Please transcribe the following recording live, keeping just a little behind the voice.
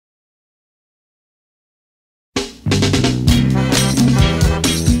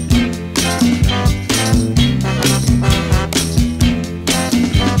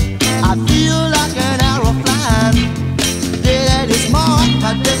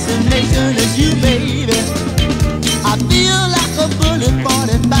destination is you, baby. I feel like a bullet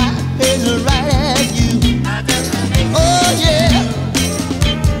 45 heading right at you. Oh yeah,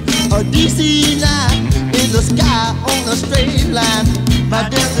 a DC line in the sky on a straight line. My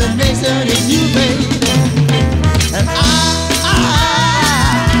destination is you, baby. And I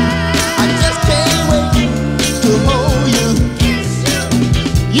just can't wait to hold you.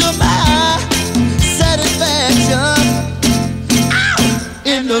 You're my satisfaction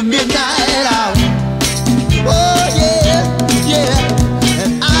in the midnight hour. Oh yeah, yeah.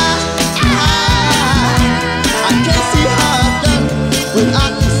 And I can't see how I've done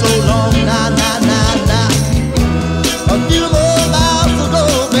without you so long. Nah, nah, nah, nah. A few more miles to go,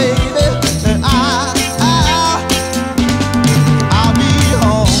 baby, and I'll be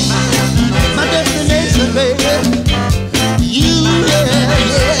home. My destination, baby. You, yeah,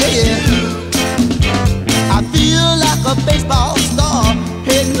 yeah, yeah. I feel like a baseball star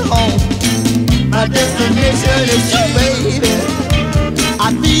heading home. My destination is you, baby. I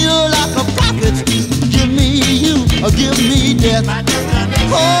feel like a prophet. Give me you or give me death.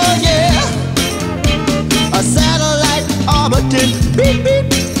 Oh yeah, a satellite orbiting, beep beep,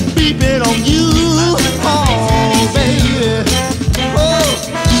 beeping on you. Oh baby, oh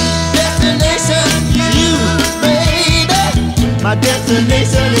destination you, baby. My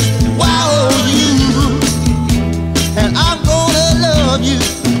destination is wow you, and I'm gonna love you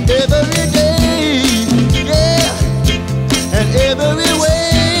every day, yeah, and every way.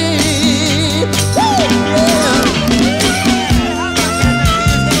 Woo, yeah.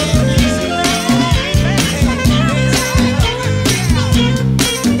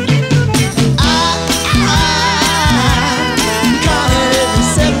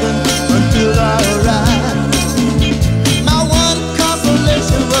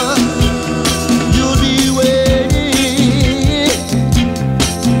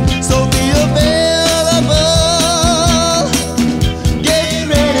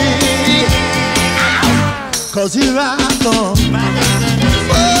 Cause here I come.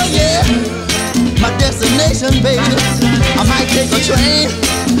 Oh yeah, my destination, baby. I might take a train,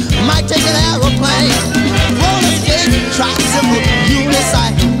 might take an aeroplane, roller skate, tricycle,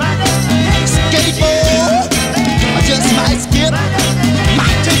 unicycle, skateboard, I just might skip,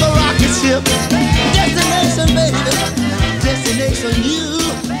 might take a rocket ship. Destination, baby, destination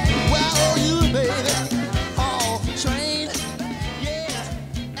you.